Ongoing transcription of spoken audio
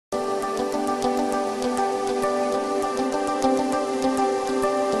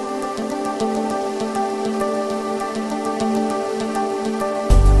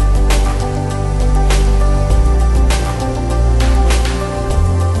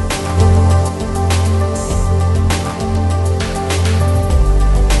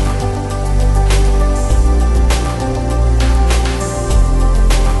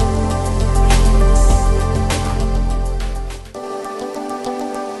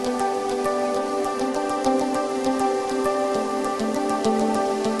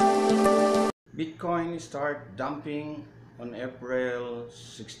Bitcoin started dumping on April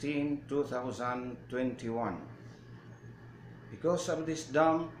 16, 2021. Because of this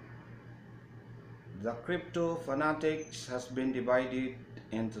dump, the crypto fanatics has been divided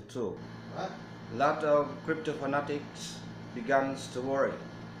into two. A lot of crypto fanatics begins to worry.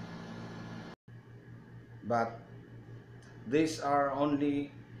 But these are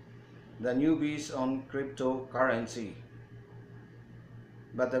only the newbies on cryptocurrency.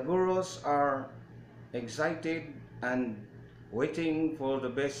 But the gurus are excited and waiting for the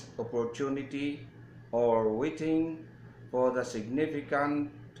best opportunity or waiting for the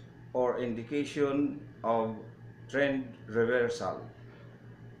significant or indication of trend reversal.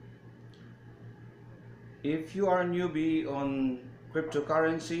 If you are a newbie on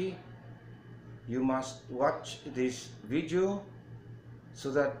cryptocurrency, you must watch this video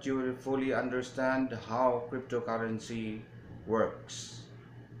so that you will fully understand how cryptocurrency works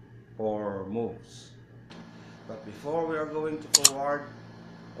or moves. But before we are going to forward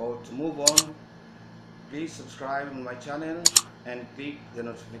or to move on, please subscribe on my channel and click the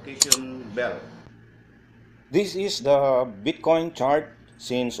notification bell. This is the Bitcoin chart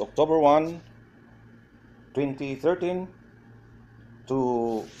since October 1, 2013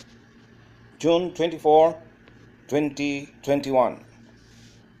 to June 24, 2021.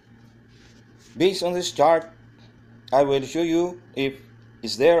 Based on this chart, I will show you if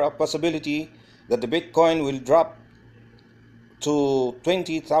is there a possibility that the Bitcoin will drop to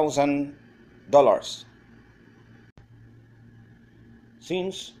 $20,000.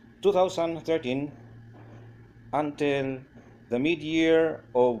 Since 2013 until the mid-year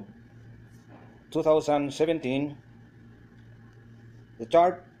of 2017, the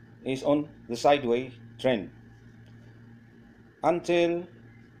chart is on the sideways trend until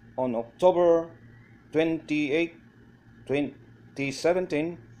on October 28,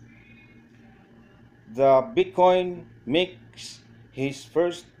 2017, the Bitcoin makes his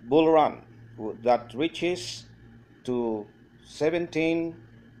first bull run that reaches to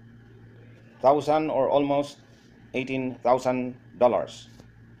 17,000 or almost $18,000.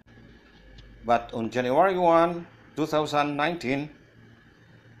 But on January 1, 2019,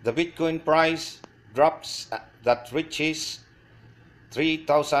 the Bitcoin price drops that reaches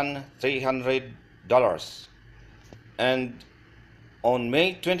 $3,300. And on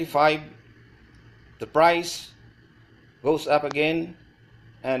May 25, the price goes up again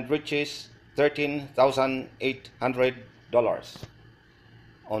and reaches $13,800.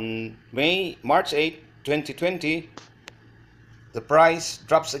 On March 8, 2020, the price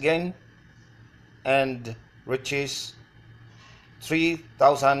drops again and reaches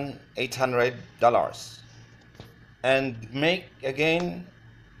 $3,800 and make again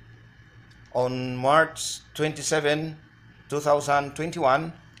on March 27,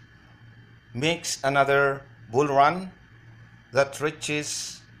 2021, makes another bull run that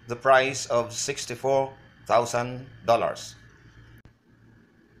reaches the price of $64,000.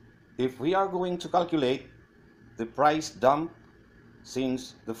 If we are going to calculate the price dump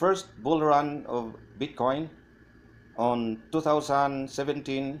since the first bull run of Bitcoin on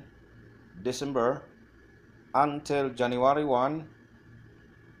 2017 December until January 1,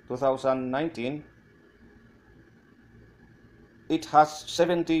 2019, it has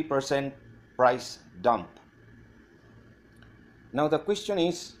 70% price dump. Now the question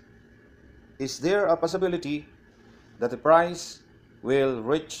is there a possibility that the price will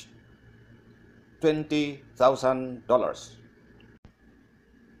reach $20,000?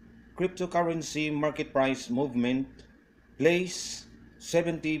 Cryptocurrency market price movement plays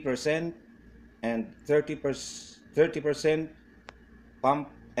 70% and 30% pump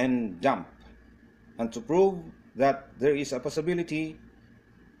and dump. And to prove that there is a possibility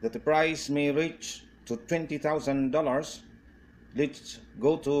that the price may reach to $20,000, let's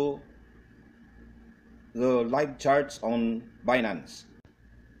go to the live charts on Binance.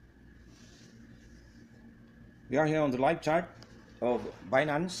 We are here on the live chart of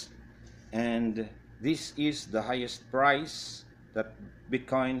Binance, and this is the highest price that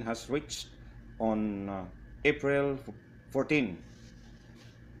Bitcoin has reached on April 14,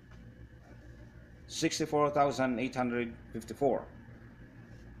 64,854.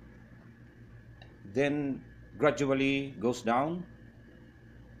 Then gradually goes down,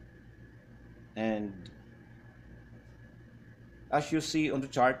 and as you see on the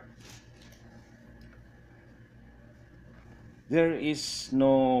chart, there is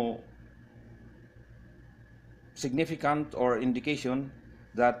no significant or indication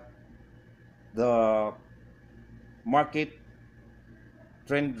that the market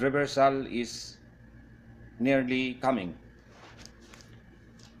trend reversal is nearly coming.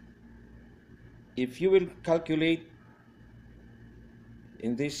 if you will calculate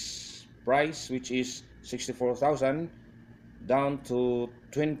in this price, which is 64,000 down to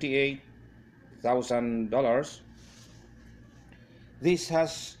 $28,000, this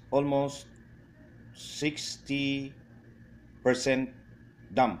has almost 60%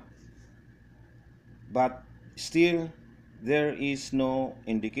 dump, but still there is no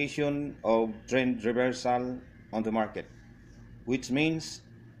indication of trend reversal on the market, which means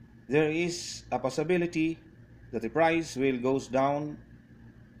there is a possibility that the price will goes down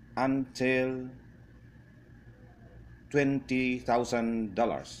until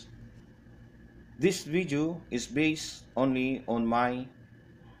 $20,000. This video is based only on my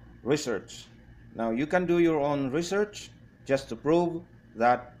research. Now you can do your own research just to prove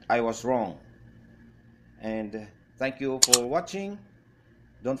that I was wrong. And thank you for watching.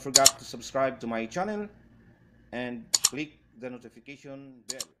 Don't forget to subscribe to my channel and click the notification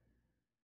bell.